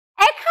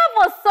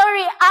káàbọ̀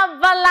sórí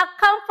Abala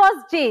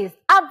Campus Gist,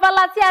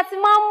 abala tí a ti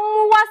máa ń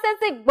mú wá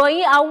sétí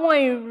gbọ̀nyìn àwọn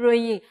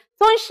ìròyìn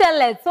tó ń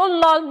ṣẹlẹ̀ tó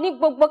lọ ní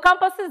gbogbo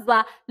campuses wa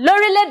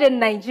lórílẹ̀‐èdè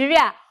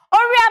Nàìjíríà.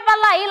 Orí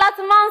abala yìí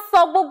láti máa ń sọ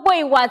gbogbo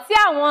ìwà tí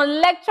àwọn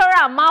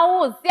lecturer máa ń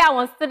hù sí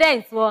àwọn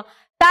students wọn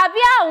tàbí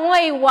àwọn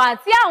ìwà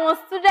tí àwọn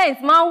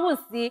students máa ń hù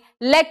sí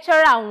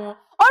lecturer wọn.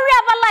 Orí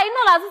abala yìí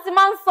náà láti ti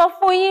máa ń sọ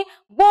fún yín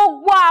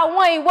gbogbo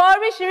àwọn ìwà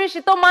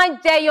oríṣiríṣi tó máa ń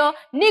jẹyọ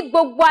ní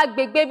gbogbo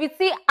agbègbè ibi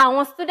tí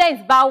àwọn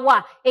students bá wà,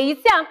 èyí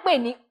tí à ń pè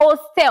ní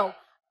hostel.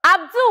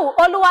 Abdul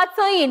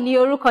Olúwatóyìn ní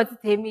orúkọ ti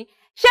tèmi.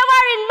 Ṣé wá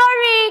rí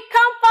lórí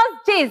Campus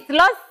Gist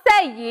lọ́sẹ̀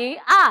yìí?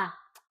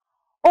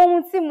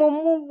 Ohun tí mo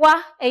mú wá,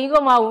 ẹ̀yin kò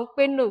máa wò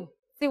pé no,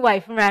 tí wà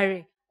ìfúnra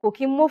rẹ̀ kò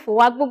kí n mọ̀fọ̀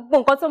wá, gbogbo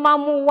nǹkan tó máa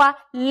ń mú wá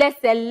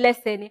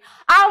lẹ́sẹ̀lẹ́sẹ̀ ni.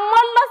 Àmọ́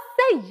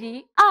lọ́sẹ̀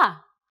yìí,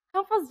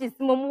 Campus Gist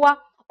tí mo mú wá,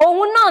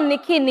 òun náà ni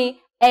kí ni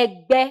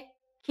ẹgbẹ́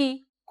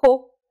kíkó.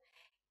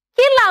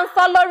 Kí là ń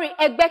sọ lórí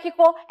ẹgbẹ́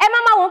kíkó? Ẹ má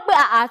máa wọ́n pé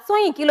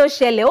Tóyìn kí ló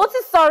ṣẹlẹ̀? Ó ti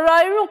sọ̀rọ̀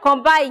irú nǹkan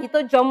báyìí tó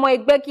jọ mọ́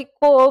ẹgbẹ́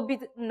kíkó bí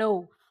no.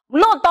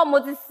 Lóòótọ́ mo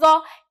ti sọ,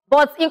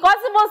 but nǹkan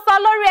tí mo sọ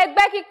lórí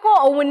ẹgbẹ́ kíkó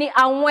òun ni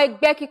àwọn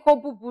ẹgbẹ́ kíkó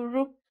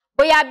búburú.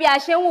 Bóyá bí a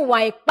ṣe ń hùwà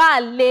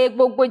ìpáàlé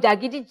gbogbo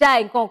jàgídíjà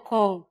nǹkan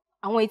kan,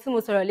 àwọn èyí tí mo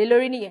sọ̀rọ̀ lé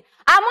lórí nìyẹn.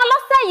 Àmọ́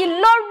lọ́sẹ̀ yìí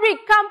lórí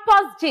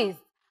Campus Gist,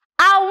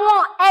 àwọn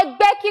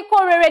ẹgbẹ́ kíkó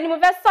rere ni mo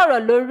fẹ́ sọ̀rọ̀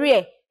lórí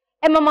ẹ̀.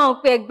 Ẹ máa ń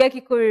pe ẹgbẹ́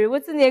kíkó rere,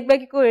 wọ́n tún ní ẹgbẹ́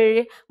kíkó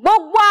rere.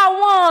 Gbogbo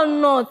àwọn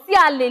ọ̀nà tí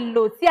a lè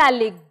lò, tí a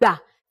lè gbà,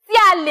 tí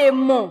a lè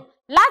mọ̀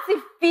láti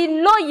fi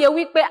lóye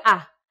wípé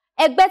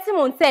ẹgbẹ́ tí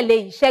mò ń tẹ̀lé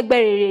ìṣẹ́gbẹ́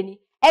rere ni,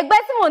 ẹgbẹ́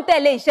tí mò ń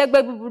tẹ̀lé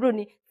ìṣẹ́gbẹ́ búburú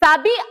ni,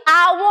 tàbí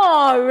àwọn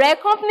ọ̀rẹ́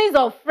companies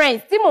of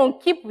friends tí mò ń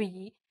keep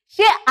yìí,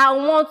 ṣé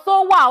àwọn tó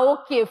wà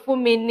okay fún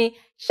mi ni?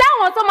 Ṣé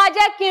àwọn tó máa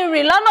jẹ́ kí n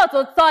rìn lọ́nà tó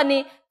tọ́ ni?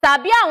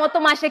 Tàbí àwọn tó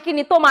máa ṣe kí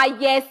ni, tó máa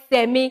yẹ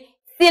ẹsẹ̀ mi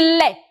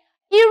sílẹ̀?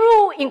 Irú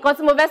nǹkan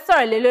tí mo fẹ́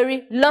sọ̀rọ̀ lé lórí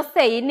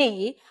lọ́sẹ̀ yìí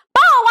nìyí.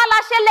 Báwo wá la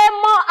ṣe lè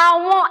mọ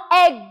àwọn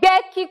ẹgbẹ́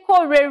kíkó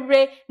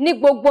rere ní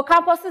gbogbo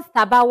campuses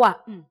tá bá wà?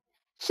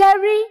 Ṣé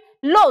rí,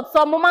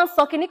 lóòótọ́ mo máa ń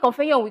sọ kinní kan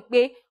fẹ́yàn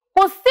wípé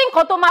kò sí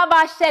nǹkan tó máa bá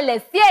ṣẹlẹ̀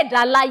sí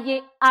ẹ̀dá láyé,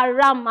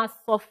 ara máa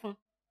sọ fún.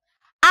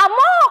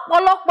 Àmọ́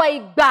ọ̀pọ̀lọpọ̀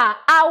ìgbà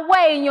àwa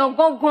èèyàn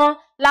gangan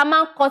la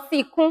máa ń kọ sí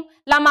ikún,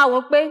 la máa wò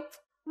pé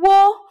wo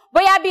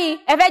bóyá bí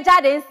ẹ fẹ́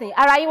jáde ńsìn,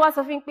 ara yín wá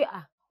sọ fún yín pé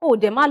ó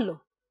dẹ̀ má lọ.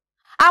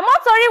 Àmọ́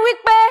torí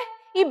wípé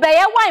ibẹ̀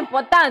yẹn wà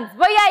important,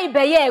 bóyá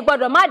ibẹ̀ yẹn ẹ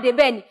gbọ́dọ̀ má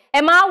débẹ̀ ni, ẹ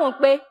máa wò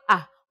pé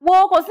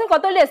wo kò sí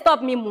nǹkan tó lè stop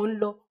mi, mò ń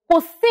lọ. Kò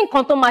sí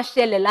nǹkan tó máa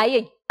ṣẹlẹ̀ láyé,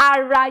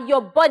 ara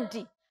your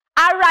body,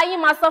 ara yín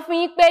máa sọ fún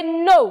yín pé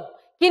no,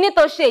 kíní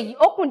tó ṣe yìí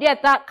ó kùn díẹ̀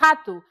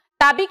káàtó,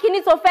 tàbí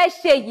kíní tó fẹ́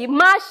ṣe yìí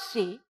má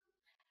ṣe.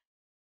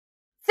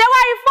 Ṣé wá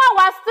rí fún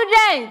àwa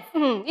students,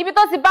 ibi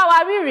tó ti bá wa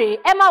rí rèé,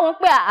 ẹ máa wò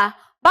pé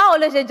báwo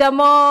ló ṣe jẹ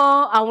mọ́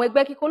àwọn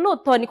ẹgbẹ́ kíkó?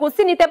 Lóòótọ́ ni kò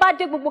sí ní tẹ́ bá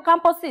dé gbogbo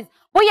campuses,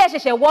 bóyá ẹ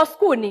ṣẹ̀ṣẹ̀ wọ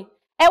school ni,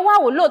 ẹ wá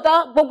wò lóòótọ́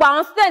gbogbo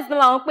àwọn students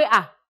náà wọ́n pé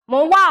mò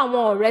ń wá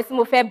àwọn ọ̀rẹ́ tí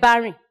mo fẹ́ bá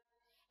rìn.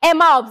 Ẹ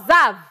máa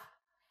observe,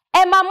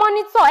 ẹ máa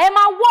monitor, ẹ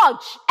máa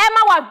watch, ẹ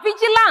máa wà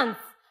vigilant,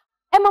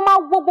 ẹ máa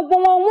wo gbogbo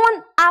wọn one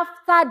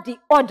after the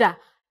other.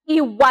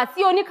 Ìwà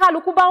tí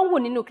oníkálukú bá ń hù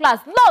nínú class,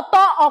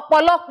 lóòótọ́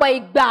ọ̀pọ̀lọpọ̀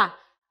ìgbà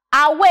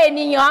àwọn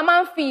ènìyàn a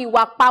máa ń fi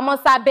ìwà pamọ́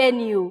sábẹ́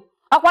ni o.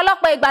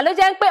 Ọ̀pọ̀lọpọ̀ ìgbà ló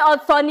jẹ́ pé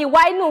ọ̀tọ̀ ni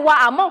ìwà inú wa,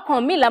 àmọ́ nǹkan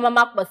míì la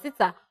máa pọ̀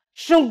síta.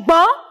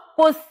 Ṣùgbọ́n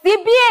kò sí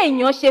bí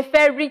èèyàn ṣe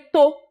fẹ́ rí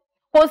tó,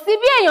 kò sí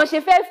bí èèyàn ṣe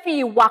fẹ́ fi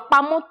ìwà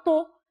pamọ́ tó,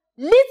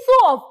 little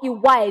of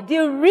ìwà ẹ̀, the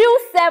real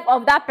self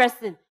of that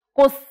person,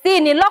 kò sí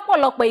ni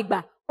lọ́pọ̀lọpọ̀ ìgbà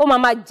ó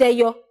máa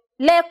jẹyọ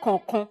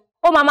lẹ́ẹ̀kọ̀ọ̀kan,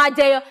 ó máa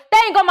jẹyọ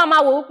tẹ́yìn kan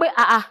máa wò wípé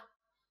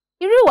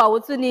irú ìwà wo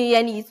tún ni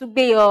ẹni yìí tún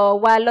gbé yọ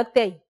wá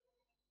lọ́tẹ̀ yìí.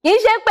 Kì í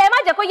ṣe pé ẹ má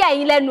jẹ́ kó yà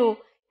yín lẹ́nu o,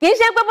 kì í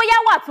ṣe pé bóyá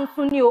wà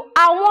tuntun ni o,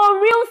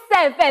 àwọn real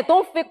self ẹ̀ tó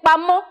ń fi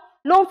pamọ́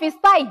ló ń fi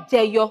style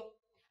jẹyọ.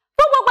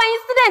 Fún gbogbo ẹ̀yin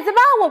students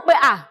bá wò pé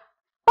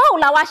báwo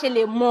la wá ṣe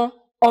lè mọ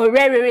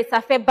ọ̀rẹ́ rere ta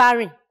fẹ́ bá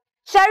rìn?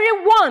 Ṣẹ́rí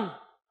one,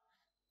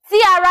 tí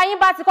ara yín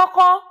bá ti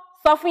kọ́kọ́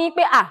sọ fún yín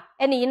pé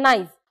ẹni yìí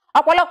nice.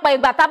 Ọ̀pọ̀lọpọ̀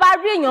ìgbà tá bá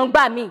rí èèyàn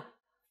gbà mí,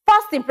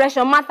 first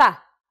impression matter.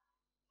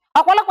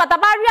 Ọ̀pọ̀lọpọ̀ tá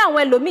bá rí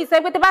àwọn ẹlòmíì sọ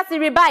pé tẹ́ bá ti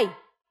rí báyìí,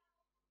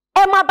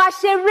 ẹ má bá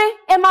ṣeré,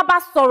 ẹ má bá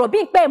sọ̀rọ̀ bí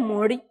pé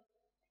mọ̀ rí.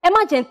 Ẹ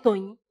má jẹ́ ń tàn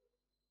yín.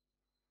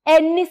 Ẹ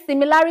ní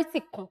similarity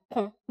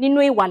kankan nínú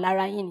ìwà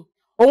lára yín ni.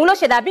 Òun ló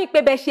ṣe dàbí pé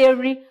bẹ́ ṣe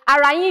rí,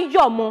 ara yín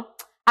yọ̀ mọ́,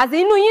 àti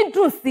inú yín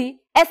dùn sí,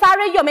 ẹ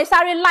sáré yọ̀ mọ́, ẹ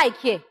sáré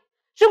like ẹ̀.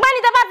 Ṣùgbọ́n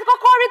ẹni tẹ́ bá ti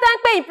kọ́kọ́ rí tán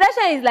pé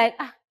impression is like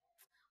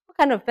what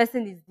kind of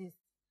person is this?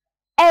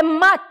 Ẹ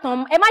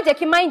má jẹ́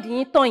kí mind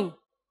yín tàn yín.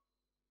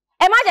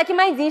 Ẹ má jẹ́ kí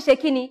mind yín ṣe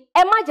kí ni?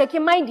 Ẹ má jẹ́ kí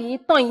mind yín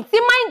tàn yín. Tí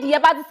mind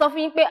yẹn bá ti sọ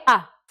fún yín pé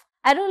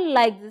I don't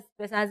like this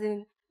person, as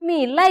in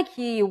mi like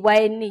ìwà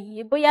ẹni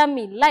yìí, bóyá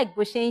mi like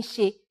bó ṣe ń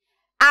ṣe.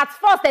 At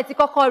first ẹ ti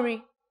kọ́kọ́ rí,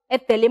 ẹ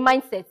tẹ̀lé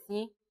mindset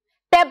yín.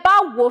 Tẹ́ bá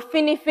wò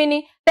fínífíní,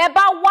 tẹ́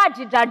bá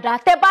wádìí dáadáa,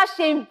 tẹ́ bá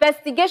ṣe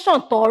investigation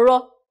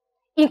tọ̀ọ̀rọ̀,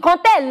 nǹkan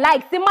tẹ́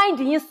like tí mind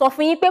yín sọ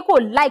fún yín pé kò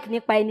like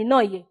nípa ẹni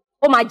náà yẹn,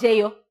 ó máa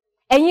jẹyọ.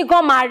 Ẹ̀yin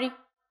gan máa rí.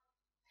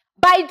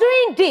 By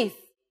doing this,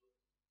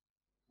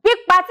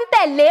 pípa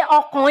títẹ̀lé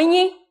ọkàn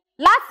yín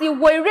láti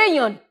wo irú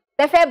èèyàn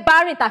tẹ́ fẹ́ bá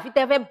rìn tàbí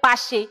tẹ́ fẹ́ bá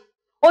ṣe,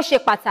 ó ṣe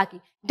pàtàkì.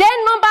 Then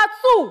number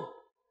 2,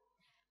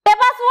 tẹ́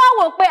bá tún wá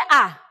wò pé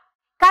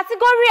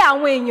category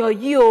àwọn èèyàn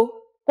yìí o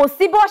kò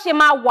sí bó ṣe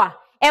máa wà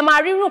ẹ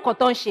máa rí irú nǹkan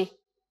tó ń ṣe.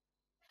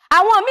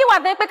 Àwọn míì wà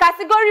tẹ́ pé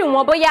category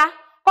wọn bóyá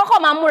kọ́kọ́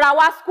máa múra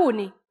wá school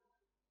ni.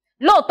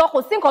 Lóòótọ́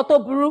kò sí nǹkan tó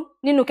burú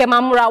nínú kẹ́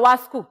máa múra wá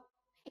school.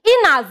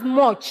 In as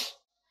much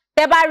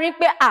tẹ́ bá rí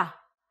pé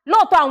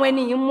lóòótọ́ àwọn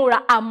ẹni yìí múra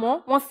àmọ́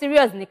wọ́n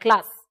serious ní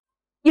class.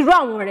 Irú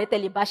àwọn ọ̀rẹ́ tẹ́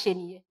lè bá ṣe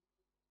nìyẹn.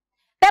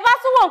 Tẹ́ bá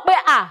tún wò pé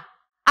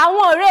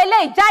àwọn ọ̀rẹ́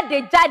eléyìí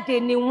jáde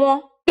ni wọ́n,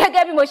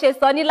 gẹ́gẹ́ bí mo ṣe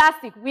sọ ní last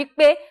week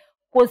wípé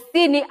kò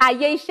sí ní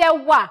àyè iṣẹ́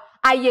wà,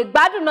 àyè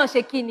gbádùn náà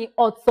ṣe kí ni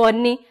ọ̀tọ̀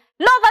ni.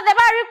 Lóòótọ́ tẹ́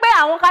bá rí pé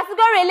àwọn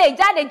category eléyìí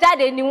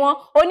jáde ni wọ́n,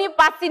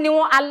 onípatí ni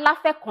wọ́n,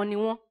 aláfẹ́kàn ni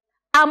wọ́n.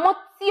 Àmọ́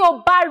tí o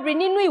bá rí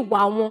nínú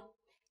ìwà wọn,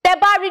 tẹ́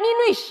bá rí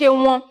nínú ìṣe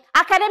wọn,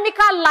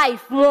 academical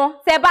life wọn,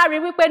 tẹ́ bá rí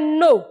wípé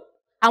no,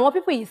 àwọn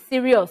people yìí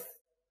serious.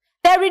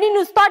 Tẹ́ rí nínú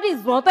studies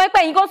wọn tó yẹ pé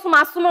yín kó tún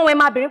máa súnmọ́ wọn ẹ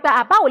máa bèèrè pé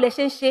báwo lẹ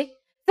ṣe ń ṣe.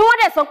 Tí wọ́n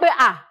dẹ̀ sọ pé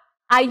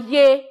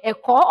àyè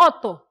ẹ̀kọ́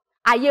ọ̀tọ̀,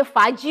 àyè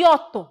fàájì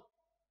ọ̀tọ̀.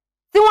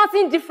 Tí wọ́n ti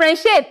ń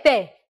differentiate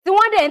tí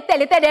wọ́n dẹ̀ ń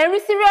tẹ̀lé rí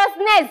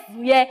seriousness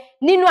yẹn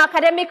nínú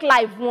academic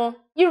life wọn.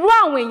 Irú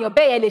àwọn èèyàn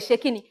bẹ́ẹ̀ yẹn lè ṣe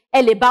kí ni ẹ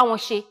lè bá wọn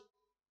ṣe.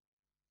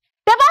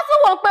 Tẹ́ bá tún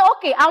wò pé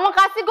okay àwọn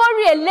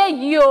category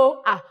eléyìí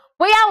o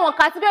bóyá àwọn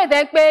category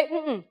tẹ́ pé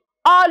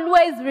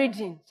always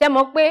reading. Ṣé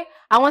mọ̀ pé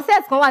àwọn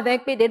set kan wà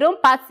tẹ́ pé they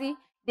don't party,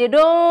 they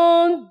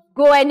don't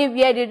go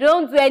anywhere, they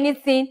don't do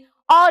anything,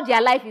 all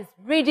their life is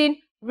reading.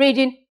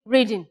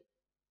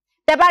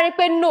 Tẹ́ bá rí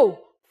pé no,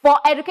 for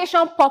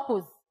education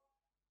purpose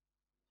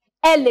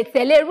ẹ lè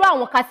tẹ̀lé irú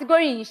àwọn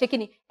category yìí ṣe kí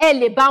ni ẹ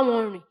lè bá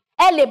wọn rìn,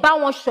 ẹ lè bá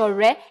wọn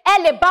ṣọ̀rẹ́, ẹ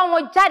lè bá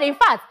wọn jáde. In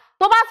fact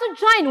tó bá tún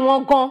join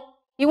wọn gan,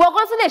 ìwọ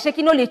gan tún lè ṣe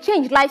kí ni ó lè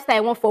change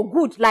lifestyle wọn for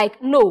good.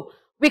 Like no,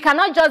 we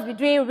cannot just be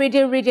doing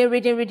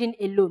reading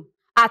alone.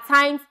 At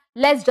times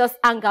let's just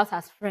hang out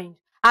as friends,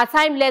 at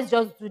times let's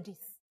just do this.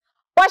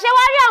 Bó ṣe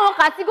wá rí àwọn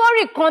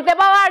category kan tẹ́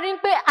bá wá rí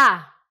pé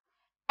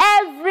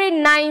every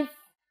night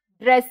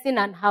dressing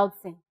and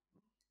outing.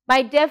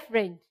 My dear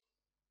friend,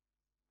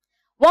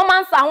 wọ́n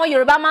máa ń sọ, àwọn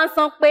Yorùbá máa ń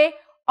sọ pé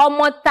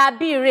ọmọ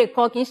tàbí ire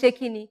kan kì í ṣe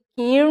kí ni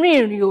kì í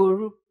rìnrìn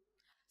òru.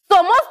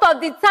 So most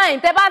of the time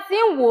tẹ́ bá ti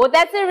ń wò ó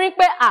tẹ́ ti rí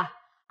pé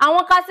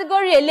àwọn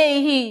category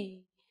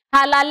eléyìí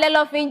alalẹ́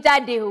ló fi ń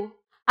jáde o,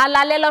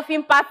 alalẹ́ ló fi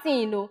ń party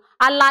o,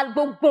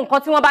 gbogbo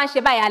nǹkan tí wọ́n bá ń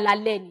ṣe báyìí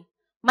alalẹ́ ni.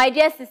 My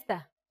dear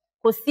sister,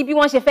 kò sí bí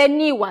wọ́n ṣe fẹ́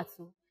ní ìwà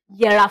tó,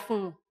 yẹra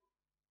fún wọn.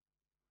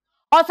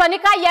 Ọ̀tọ̀ ní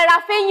ká yẹra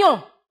fẹ́yàn,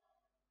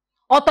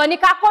 ọ̀tọ̀ ní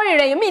ká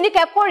kórìíra èèyàn, míì ní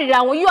kẹ́ kórìíra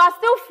wọn, you are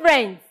still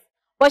friends.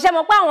 Bó ṣe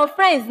mọ̀ pé àwọn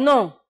friends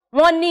náà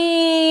wọ́n ní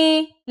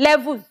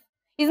levels.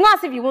 It's not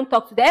as if you won't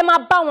talk to them. Ẹ máa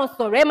bá wọn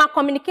sọ̀rọ̀, ẹ máa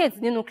communicate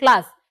nínú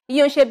class.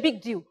 Ìyẹn ò ṣe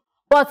big deal.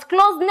 But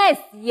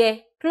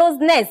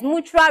closeness,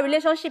 mutual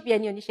relationship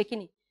yẹn ni ò ní ṣe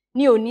kíni,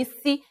 ni ò ní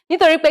sí.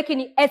 Nítorí pé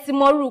kíni ẹ ti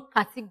mọrú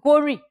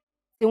category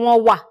tí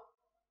wọ́n wà.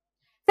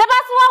 Tẹ́ bá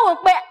tún wá wò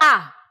pé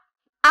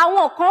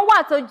àwọn kan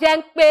wà tó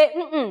jẹ́ pé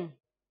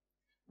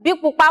bí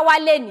pupa wá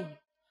lẹ́nìí,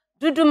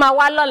 dúdú máa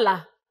wá lọ́la,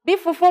 bí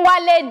funfun wá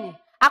lẹ́nìí,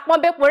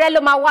 apọ́nbépo rẹ̀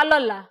ló máa wá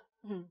lọ́la.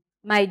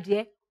 My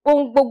dear,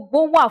 ohun gbogbo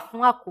wà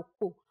fún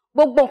àkókò.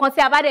 Gbogbo nǹkan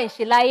tí a bá dẹ̀ ń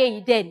ṣe láyé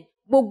yìí dẹ̀ ni,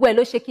 gbogbo ẹ̀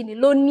ló ṣe kíni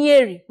ló ní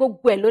èrè,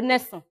 gbogbo ẹ̀ ló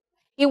nẹ̀san.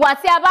 Ìwà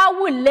tí a bá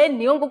wù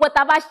lénìí, ohun gbogbo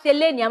tá a bá ṣe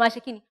lénìí, a máa ṣe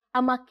kíni, a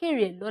máa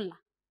kéré ẹ̀ lọ́la.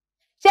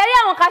 Ṣé rí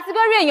àwọn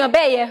category èèyàn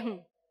bẹ́ẹ̀ yẹn,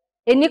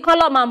 èní kan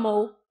ló máa mọ̀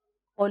o,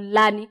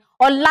 ọ̀la ni.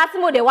 Ọ̀la tí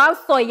mo dẹ̀ wá ń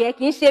sọ yẹn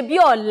kì í ṣe bí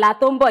ọ̀la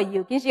tó ń bọ̀ yìí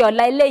o, kì í ṣe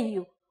ọ̀la eléyìí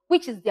o,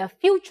 which is their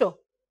future.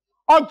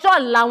 Ọjọ́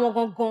ọ̀la wọn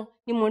gangan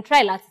ni mo ń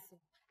try láti sọ.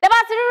 Tẹ́ bá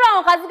ti rírú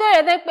àwọn category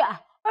rẹ̀ tẹ́ pé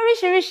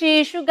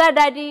oríṣiríṣi sugar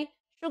daddy,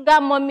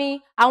 sugar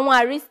mommy, àwọn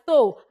aristo,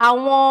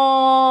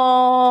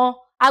 àwọn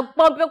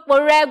agbọ́nbépo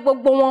rẹ̀,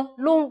 gbogbo wọn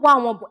ló ń wá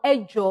wọn bọ̀. Ẹ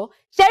jọ̀ọ́,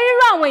 ṣé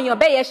rírú àwọn èèyàn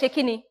bẹ́ẹ̀ yẹn ṣe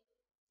kí ni?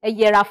 Ẹ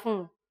yẹra fún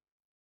wọn.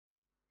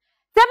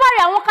 Tẹ́ bá rí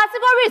àwọn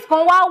categories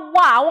kan wá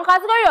wà, àwọn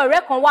category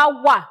ọ̀rẹ́ kan wá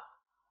wà,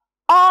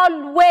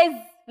 always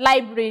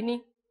library ni.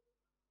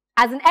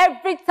 As in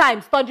every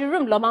time study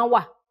room ló máa ń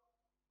wà.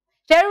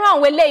 Ṣé rírú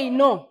àwọn eléyìí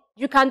náà,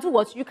 you can do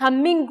what? You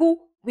can mingle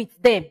with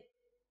them.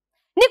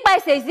 Nípa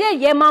ẹsẹ̀ ìdí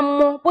èyí ẹ máa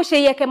mọ bó ṣe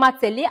yẹ kẹ́ máa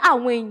tẹ̀lé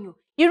àwọn èèyàn,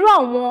 irú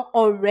àwọn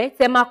ọ̀rẹ́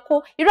tẹ́ máa kó,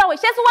 irú àwọn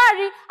iṣẹ́ tí wàá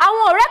rí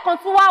àwọn ọ̀rẹ́ kan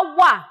tún wá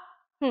wà.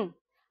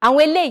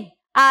 Àwọn eléyìí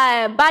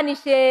bá ní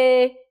ṣe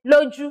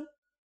lójú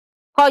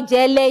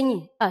kọjẹ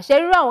lẹ́yìn. Ṣé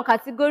irú àwọn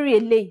category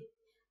eléyìí,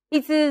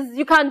 it is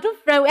you can do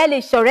friend, ẹ lè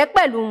ṣọ̀rẹ́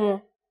pẹ̀lú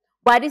wọn,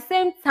 but at the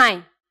same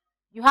time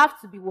you have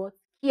to be what?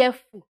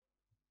 Careful.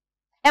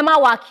 Ẹ máa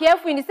wà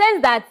careful in the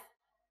sense that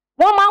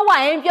wọ́n máa wà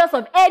envious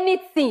of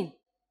anything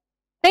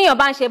téèyàn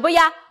bá ń ṣe,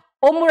 bóyá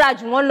ó múra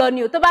jù wọ́n lọ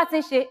ni o, tó bá ti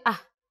ń ṣe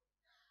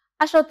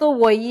aṣọ tó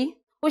wọ̀ yìí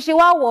ó ṣe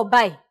wá wọ̀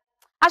báyìí,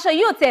 aṣọ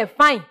yìí ò tẹ̀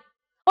fine,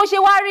 ó ṣe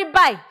wá rí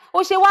báyìí, ó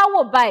ṣe wá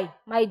wò báyìí.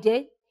 My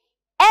dear,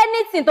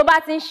 anything tó bá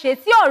ti ń ṣe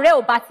tí ọ̀rẹ́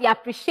ò bá ti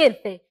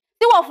appreciate ẹ̀,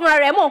 tí wọ́n fúnra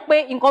rẹ̀ mọ̀ pé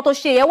nǹkan tó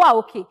ṣe yẹn wà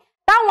okay,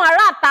 táwọn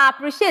ará àta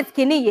appreciate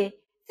kinní yẹn,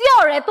 tí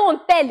ọ̀rẹ́ tó ń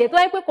tẹ̀lé tó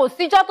yẹ pé kò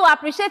síjọ́ tó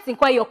appreciate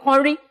nǹkan ẹyọ kan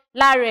rí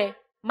lára ẹ̀,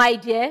 my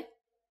dear,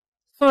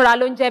 súnra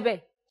ló ń jẹ́ bẹ́ẹ̀.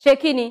 Ṣé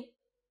kí ni?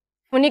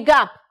 Fún ní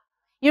gap.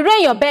 Irú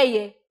èèyàn bẹ́ẹ̀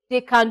yẹ,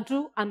 they can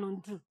do and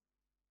undo.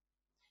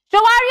 Ṣé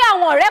wá rí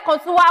àwọn ọ̀rẹ́ kan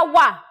tún wá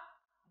wà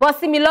bọ́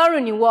sí mi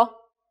lọ́rùn ni wọ́.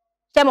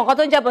 Ṣé mọ̀ nǹkan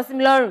tó ń jẹ́ bọ́ sí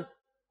mi lọ́rùn?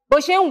 Bó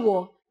ṣe ń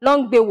wọ̀ ló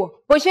ń gbé wọ̀,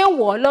 bó ṣe ń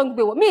wọ̀ ló ń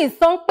gbé wọ̀. Mi ì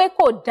sọ pé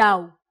kò dáa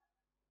o.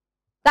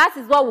 That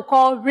is what we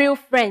call real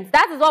friends.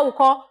 That is what we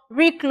call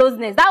real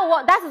closeness.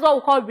 That is what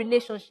we call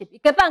relationship.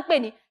 Ìkẹta ń pè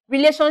ní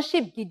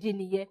relationship gidi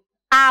nìyẹn.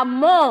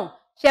 Àmọ́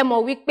ṣé mọ̀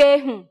wípé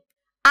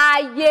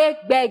ayé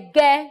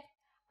gbẹ̀gẹ́,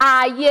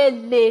 ayé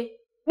le.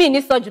 Mi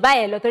ní sọ jù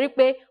báyẹn lọ torí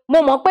pé mo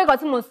mọ̀ pé nǹkan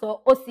tí mo sọ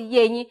ó sì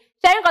yé yín.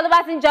 Ṣé nǹkan tó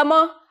bá ti ń jẹ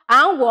mọ́ à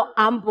ń wọ̀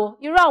à ń bọ̀.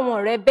 Irú àwọn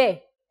ọ̀rẹ́ bẹ́ẹ̀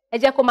ẹ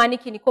jẹ́ kó máa ní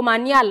kíni kó máa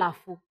ní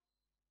àlàfo.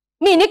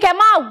 Mi ní kẹ́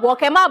máa wọ̀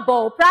kẹ́ máa bọ̀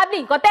o probably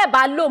nǹkan tẹ́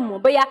bá lò mọ̀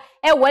bóyá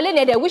ẹ wọlé ní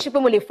ẹ̀dẹ̀ wíṣì pé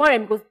mo lè fọ́n rẹ̀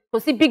mi kò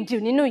sí big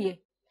deal nínú yẹn.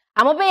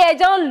 Àmọ́ bóyá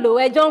ẹjọ́ ń lò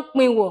ẹjọ́ ń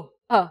pin wọ̀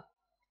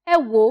ẹ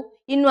wo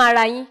inú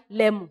ara yín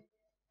lẹ́mù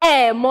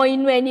ẹ mọ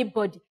inú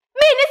anybody.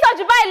 Mi ní sọ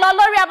jù báyìí lọ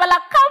lórí abala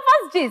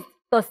campus gist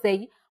tọ̀sẹ̀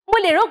yìí.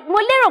 Mo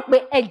lérò pé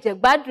ẹ jẹ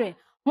gbádùn ẹ̀.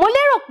 Mo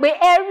lérò pé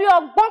ẹ rí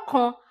ọgbọ́n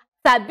kan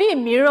tàbí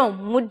mìíràn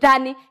mú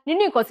dání nínú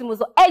nǹkan tí mo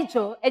sọ. Ẹ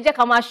jọ̀ọ́ ẹ jẹ́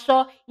ká máa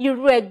ṣọ́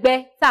irú ẹgbẹ́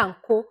tá à ń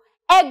kó.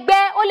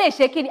 Ẹgbẹ́ ó lè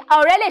ṣe kíni,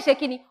 ọ̀rẹ́ lè ṣe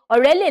kíni,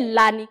 ọ̀rẹ́ lè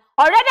lani,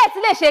 ọ̀rẹ́ dẹ̀ tí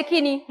lè ṣe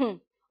kíni,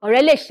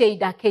 ọ̀rẹ́ lè ṣe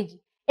ìdàkejì.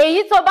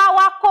 Èyí tó bá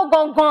wá kó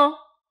gangan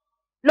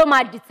ló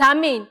máa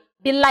determine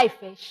bí life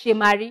ẹ ṣe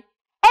máa rí.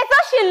 Ètò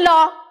ṣì ń lọ,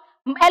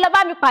 ẹ lọ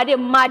bá mi pàdé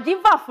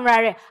Madiva fúnra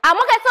rẹ̀.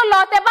 Àmọ́ kẹ́ tó lọ,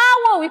 tẹ bá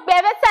wò wípé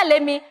ẹ fẹ́ tẹ̀lé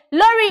mi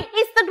lórí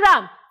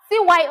Instagram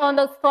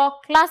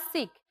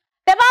ty_classic.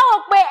 Tẹ bá wò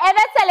pé ẹ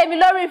fẹ́ tẹ̀lé mi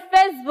lórí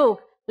Facebook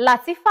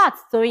Latifat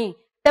Toyin.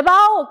 Tẹ bá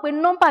wò pé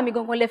nọ́mbà mi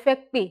gangan lẹ fẹ́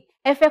pè,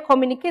 ẹ fẹ́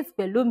communicate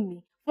pẹ̀lú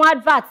mi fún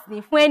advert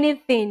ni fún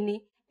anything ni,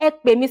 ẹ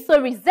pè mí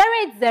sórí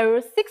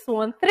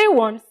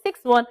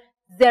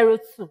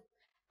 08061316102.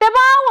 Tẹ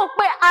bá wò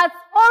pé at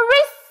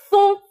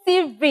Orisun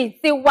TV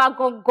ti wà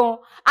gangan,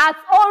 at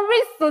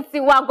Orisun ti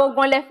wà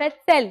gangan lẹ fẹ́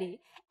tẹ̀lé,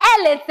 ẹ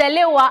lè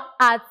tẹ̀lé wa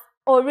at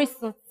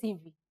Orisun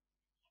TV.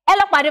 Ẹ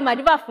lọ pàdé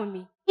Madiva fún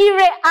mi.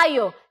 Ire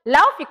ayọ̀ la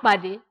ó fi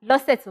pàdé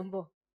lọ́sẹ̀ tó ń bọ̀.